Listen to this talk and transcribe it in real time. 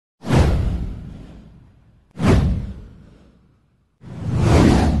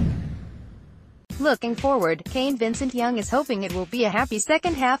Looking forward, Kane Vincent-Young is hoping it will be a happy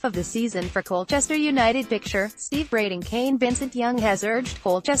second half of the season for Colchester United Picture. BRADING Kane Vincent-Young has urged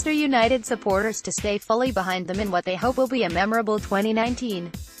Colchester United supporters to stay fully behind them in what they hope will be a memorable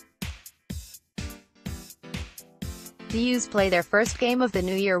 2019. The U's play their first game of the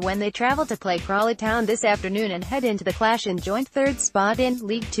new year when they travel to play Crawley Town this afternoon and head into the clash in joint third spot in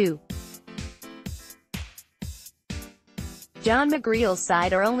League Two. John McGreal's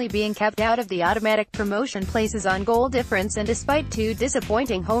side are only being kept out of the automatic promotion places on goal difference, and despite two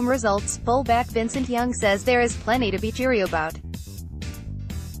disappointing home results, fullback Vincent-Young says there is plenty to be cheery about.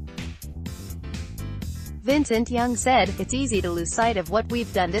 Vincent-Young said, "It's easy to lose sight of what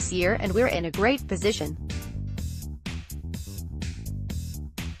we've done this year, and we're in a great position.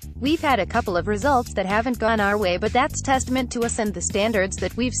 We've had a couple of results that haven't gone our way, but that's testament to us and the standards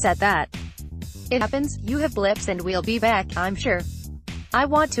that we've set. That it happens, you have blips, and we'll be back, I'm sure. I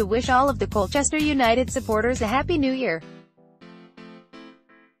want to wish all of the Colchester United supporters a happy new year.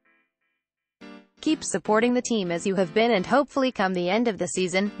 Keep supporting the team as you have been, and hopefully come the end of the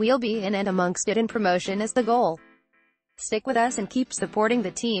season, we'll be in and amongst it, and promotion is the goal. Stick with us and keep supporting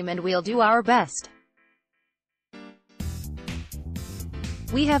the team, and we'll do our best.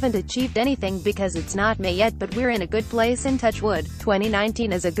 We haven't achieved anything because it's not May yet, but we're in a good place, and touch wood,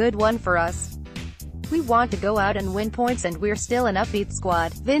 2019 is a good one for us. We want to go out and win points, and we're still an upbeat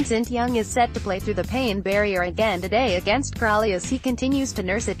squad." Vincent-Young is set to play through the pain barrier again today against Crawley as he continues to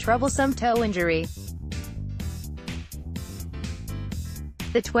nurse a troublesome toe injury.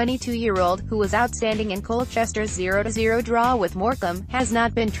 The 22-year-old, who was outstanding in Colchester's 0-0 draw with Morecambe, has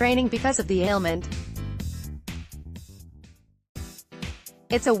not been training because of the ailment.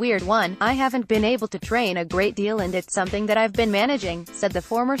 "It's a weird one. I haven't been able to train a great deal, and it's something that I've been managing," said the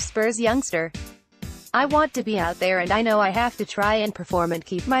former Spurs youngster. "I want to be out there, and I know I have to try and perform and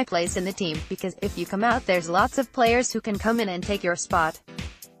keep my place in the team, because if you come out, there's lots of players who can come in and take your spot.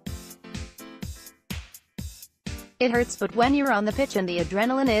 It hurts, but when you're on the pitch and the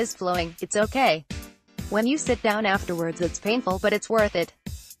adrenaline is flowing, it's okay. When you sit down afterwards, it's painful, but it's worth it.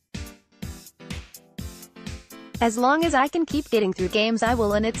 As long as I can keep getting through games, I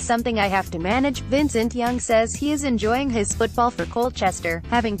will, and it's something I have to manage." Vincent-Young says he is enjoying his football for Colchester,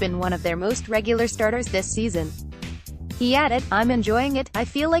 having been one of their most regular starters this season. He added, "I'm enjoying it, I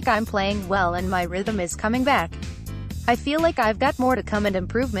feel like I'm playing well and my rhythm is coming back. I feel like I've got more to come and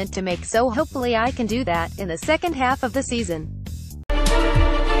improvement to make, so hopefully I can do that in the second half of the season."